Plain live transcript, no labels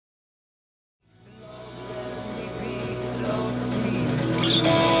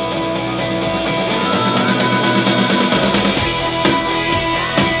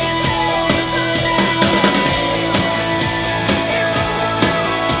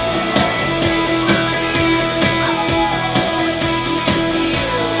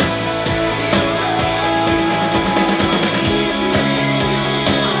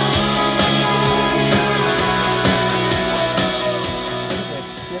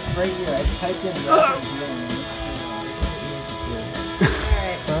right here. I typed in reference name.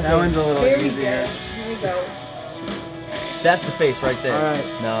 Alright. That one's a little Very easier. good. Here we go. That's the face right there. Alright.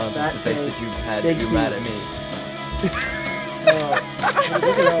 No, That the face face. that you had. Big You were mad at me.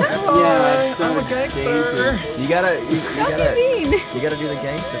 Yeah, it's so I'm a gangster. dainty. You gotta What do you mean? you gotta do the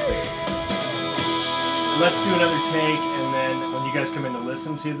gangster face. Let's do another take, and then when you guys come in to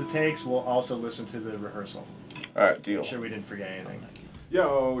listen to the takes, we'll also listen to the rehearsal. Alright, deal. Make sure we didn't forget anything.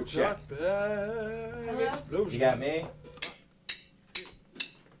 Yo, check. You got me?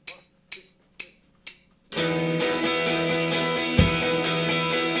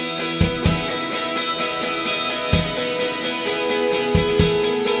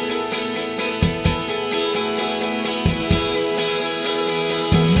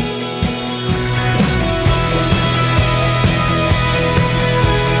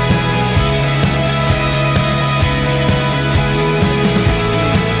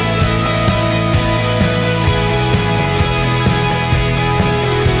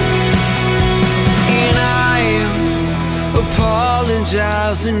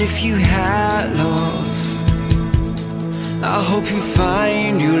 And if you had love, I hope you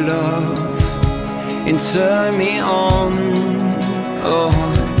find your love and turn me on.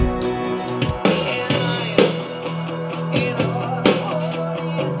 Oh.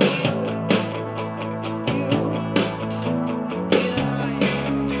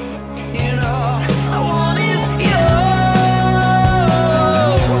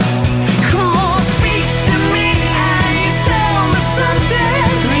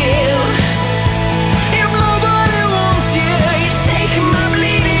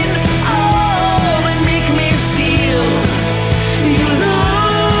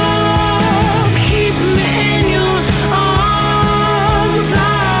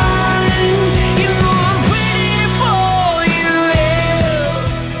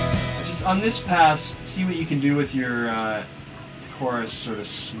 On this pass, see what you can do with your chorus sort of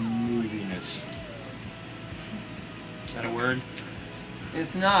smoothiness. Is that a word?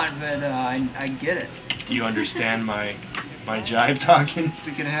 It's not, but I get it. You understand my jive talking?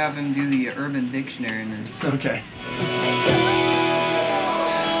 We could have him do the Urban Dictionary and then... Okay.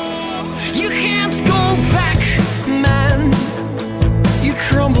 You can't go back, man. You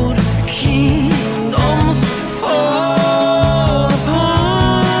crumbled, kingdoms fall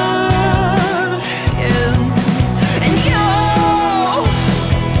apart. And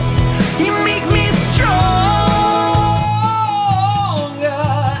you make me stronger,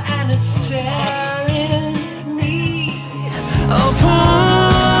 and it's tearing me apart.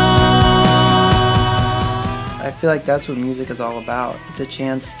 I feel like that's what music is all about. It's a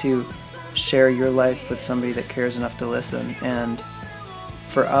chance to share your life with somebody that cares enough to listen, and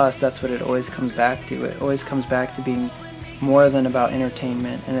for us that's what it always comes back to. It always comes back to being more than about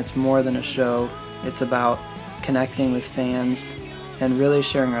entertainment, and it's more than a show. It's about connecting with fans and really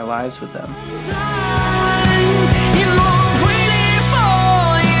sharing our lives with them.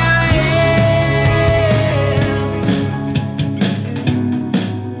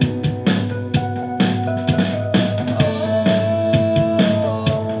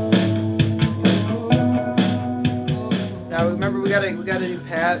 Now remember, we gotta do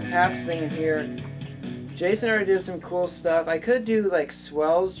Pap's thing in here. Jason already did some cool stuff. I could do like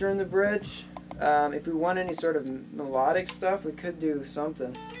swells during the bridge. If we want any sort of melodic stuff, we could do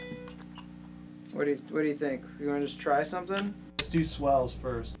something. What do you think? You want to just try something? Let's do swells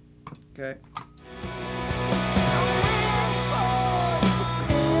first. Okay.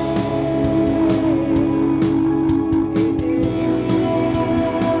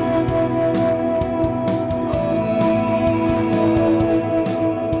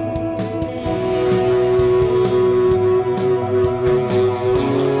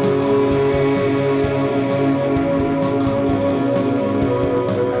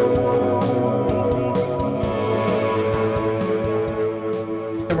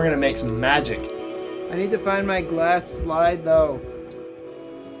 We're gonna make some magic. I need to find my glass slide though.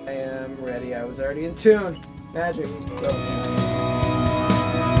 I am ready. I was already in tune. Magic. Go.